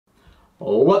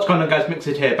What's going on, guys?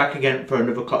 MixedSid here, back again for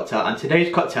another cocktail, and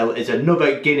today's cocktail is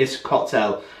another Guinness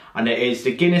cocktail, and it is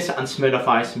the Guinness and Smirnoff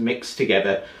Ice mixed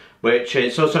together, which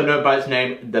is also known by its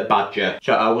name, the Badger.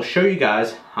 So I will show you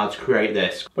guys how to create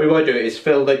this. What you want to do is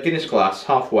fill the Guinness glass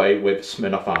halfway with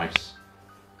Smirnoff Ice.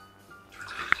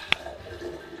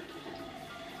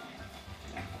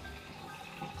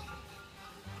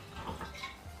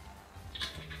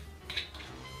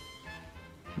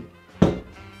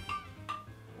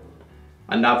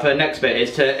 And now for the next bit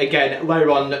is to, again, layer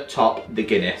on top the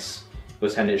Guinness,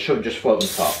 because then it should just float on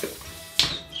top.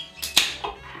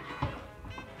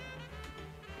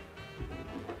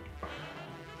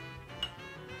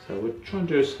 So we're trying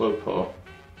to do a slow pour.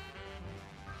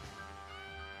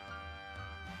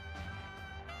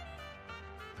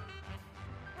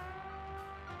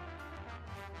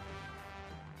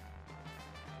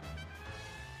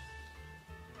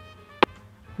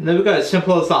 And there we go, as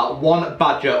simple as that. One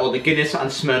Badger, or the Guinness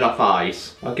and Smirnoff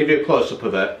Ice. I'll give you a close-up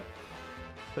of it.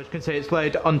 So as you can see, it's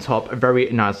laid on top very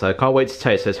nicely. I can't wait to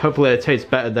taste this. Hopefully it tastes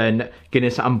better than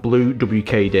Guinness and Blue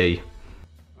WKD.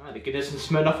 Right, the Guinness and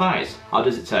Smirnoff Ice. How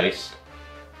does it taste?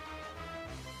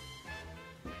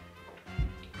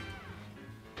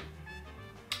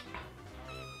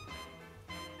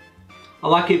 I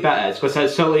like it better, because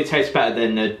it certainly tastes better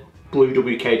than the Blue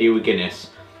WKD with Guinness.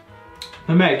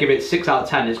 I may give it 6 out of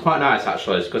 10. It's quite nice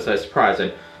actually, because they're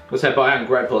surprising. But I am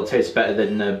grateful it tastes better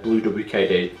than the Blue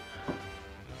WKD.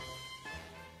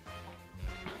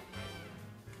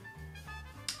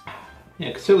 Yeah,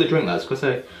 I can certainly drink that,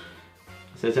 because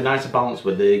there's a nicer balance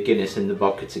with the Guinness and the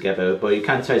vodka together, but you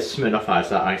can taste Smirnoff Ice,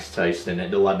 that ice taste in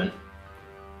it, the lemon.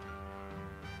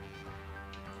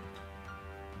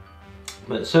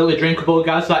 But certainly drinkable,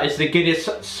 guys. That is the Guinness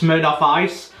Smirnoff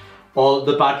Ice, or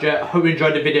the Badger. I hope you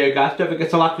enjoyed the video, guys. Don't forget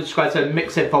to like and subscribe to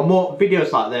MixedSid for more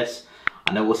videos like this.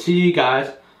 And I will see you guys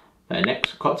in the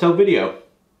next cocktail video.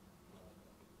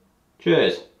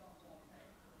 Cheers.